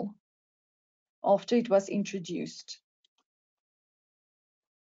while after it was introduced.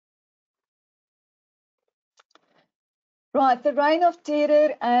 Right, the Reign of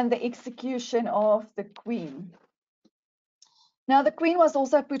Terror and the execution of the Queen. Now, the Queen was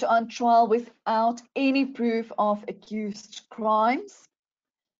also put on trial without any proof of accused crimes.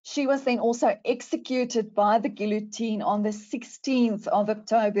 She was then also executed by the guillotine on the 16th of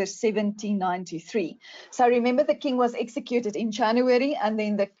October, 1793. So remember, the King was executed in January and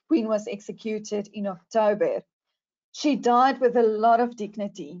then the Queen was executed in October. She died with a lot of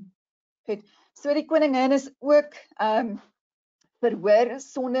dignity. Goed. So die koningin is ook verhoor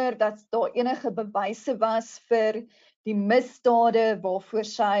sonder dat daar enige bewyse was vir die misdade waarvoor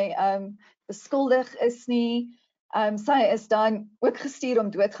sy beskuldig is nie. Sy is dan ook gestuur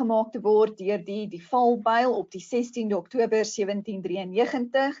om doodgemaak te word deur die valbuil op die 16de Oktober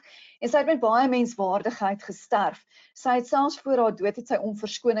 1793 en sy het met baie menswaardigheid gesterf. Sy het selfs voor haar dood het sy om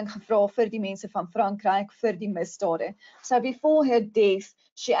verskoning gevra vir die mense van Frankryk vir die misdade. So before her death,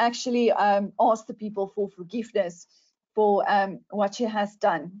 she actually asked the people for forgiveness for what she has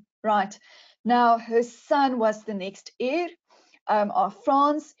done. Right. Now, her son was the next heir of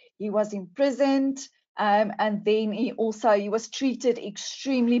France. He was imprisoned, and then he was treated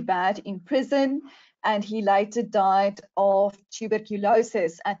extremely bad in prison, and he later died of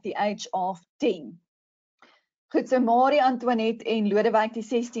tuberculosis at the age of 10. Goed, so Marie Antoinette en Lodewijk die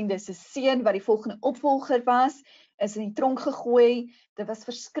 16de se seun wat die volgende opvolger was, is in die tronk gegooi. Dit was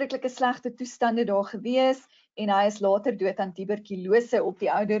verskriklike slegte toestande daar gewees en hy is later dood aan tuberkulose op die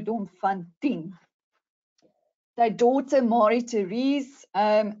ouderdom van 10. Sy daughter Marie Therese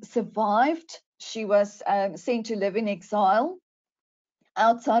survived. She was sent to live in exile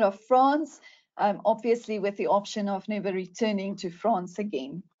outside of France, obviously with the option of never returning to France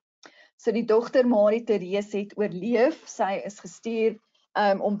again. So die dogter Marie Therese het oorleef. Sy is gestuur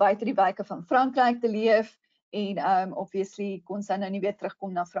om buite die wyke van Frankryk te leef en obviously kon sy nou nie weer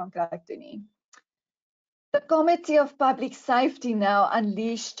terugkom na Frankryk toe nie. The Committee of Public Safety now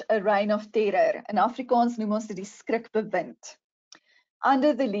unleashed a reign of terror. In Afrikaans noem ons dit die skrikbewind.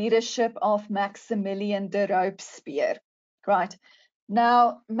 Under the leadership of Maximilian de Robespierre. Right.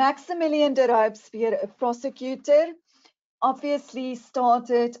 Now, Maximilian de Robespierre, a prosecutor, obviously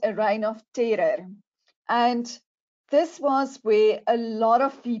started a reign of terror. And this was where a lot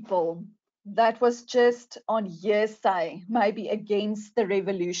of people that was just on hearsay, maybe against the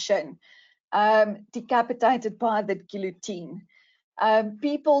revolution, decapitated by the guillotine.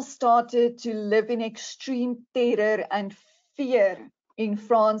 People started to live in extreme terror and fear in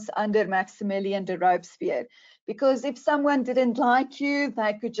France under Maximilian de Robespierre. Because if someone didn't like you,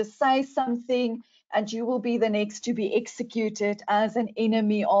 they could just say something and you will be the next to be executed as an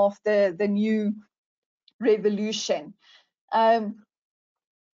enemy of the new revolution. Then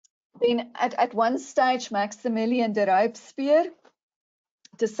at one stage, Maximilian de Robespierre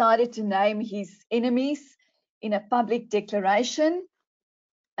decided to name his enemies in a public declaration,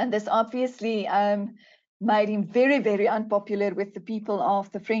 and this obviously made him very, very unpopular with the people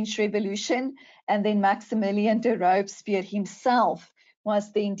of the French Revolution. And then Maximilian de Robespierre himself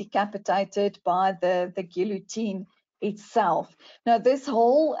was then decapitated by the guillotine itself. Now, this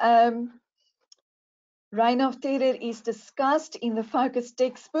whole Reign of Terror is discussed in the Focus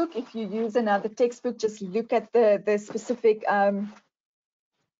textbook. If you use another textbook, just look at the specific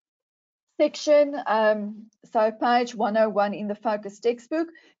section, so page 101 in the Focus textbook,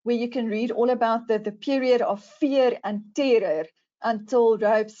 where you can read all about the period of fear and terror until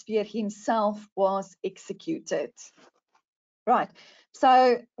Robespierre himself was executed. Right,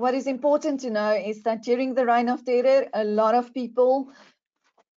 so what is important to know is that during the Reign of Terror, a lot of people,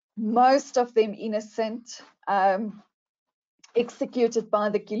 most of them innocent, executed by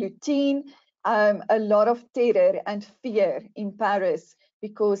the guillotine, a lot of terror and fear in Paris,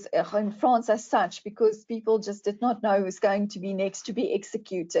 because in France as such, because people just did not know who was going to be next to be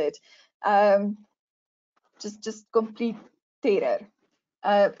executed. Just complete terror.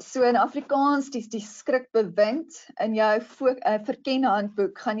 So in Afrikaans, die skrikbewind in jou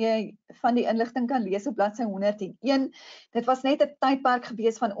verkenhandboek gaan jy van die inligting kan lees op bladsy 101. Dit was net 'n tydperk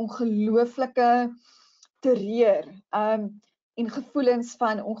gewees van ongelooflike terreur en gevoelens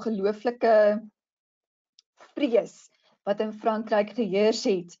van ongelooflike vrees wat in Frankryk geheers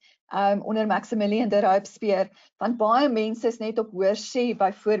het onder Maximilian de Robespierre, want baie mense is net op hoorsê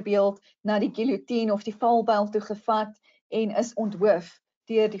byvoorbeeld na die guillotine of die valbuil toe gevat en is onthoof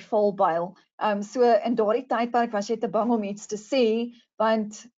deur die valbuil. So in daardie tydperk was jy te bang om iets te sê,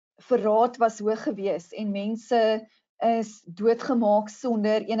 want verraad was hoog gewees en mense is doodgemaak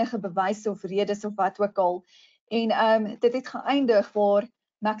sonder enige bewys of redes of wat ook al. En dit het geëindig waar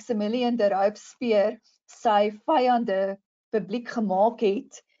Maximilian de Robespierre sy vyande publiek gemaak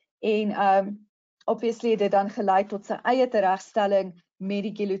het en obviously dit dan gelei tot sy eie teregstelling met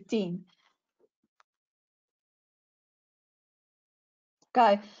die guillotine.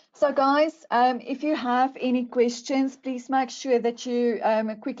 Okay, so guys, if you have any questions, please make sure that you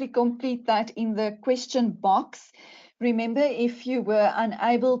quickly complete that in the question box. Remember, if you were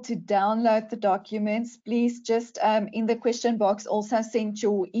unable to download the documents, please just in the question box also send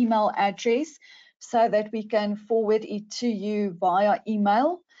your email address so that we can forward it to you via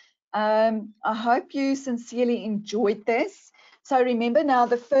email. I hope you sincerely enjoyed this. So remember now,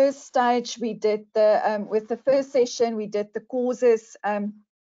 the first stage we did with the first session, we did the causes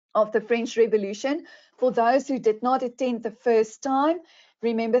of the French Revolution. For those who did not attend the first time,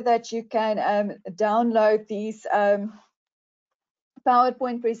 remember that you can download these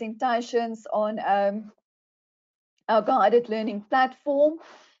PowerPoint presentations on our guided learning platform.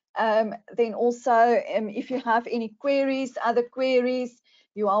 Then also, if you have any queries, other queries,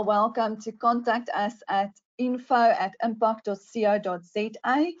 you are welcome to contact us at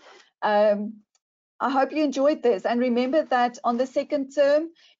info@impact.co.za. I hope you enjoyed this, and remember that on the second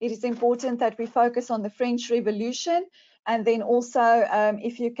term, it is important that we focus on the French Revolution, and then also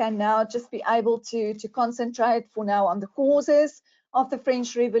if you can now just be able to concentrate for now on the causes of the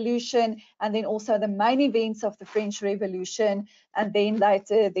French Revolution, and then also the main events of the French Revolution, and then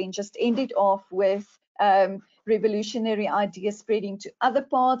later then just end it off with revolutionary ideas spreading to other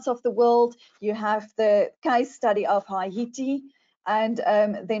parts of the world. You have the case study of Haiti, and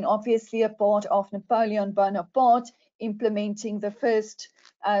then obviously a part of Napoleon Bonaparte implementing the first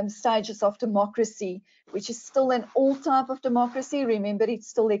stages of democracy, which is still an old type of democracy. Remember, it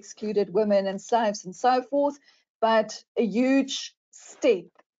still excluded women and slaves and so forth, but a huge step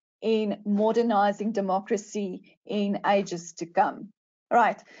in modernizing democracy in ages to come. All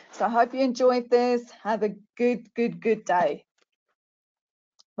right, so I hope you enjoyed this. Have a good day.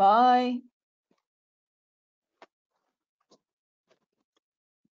 Bye.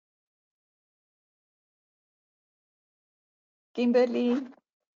 Kimberly.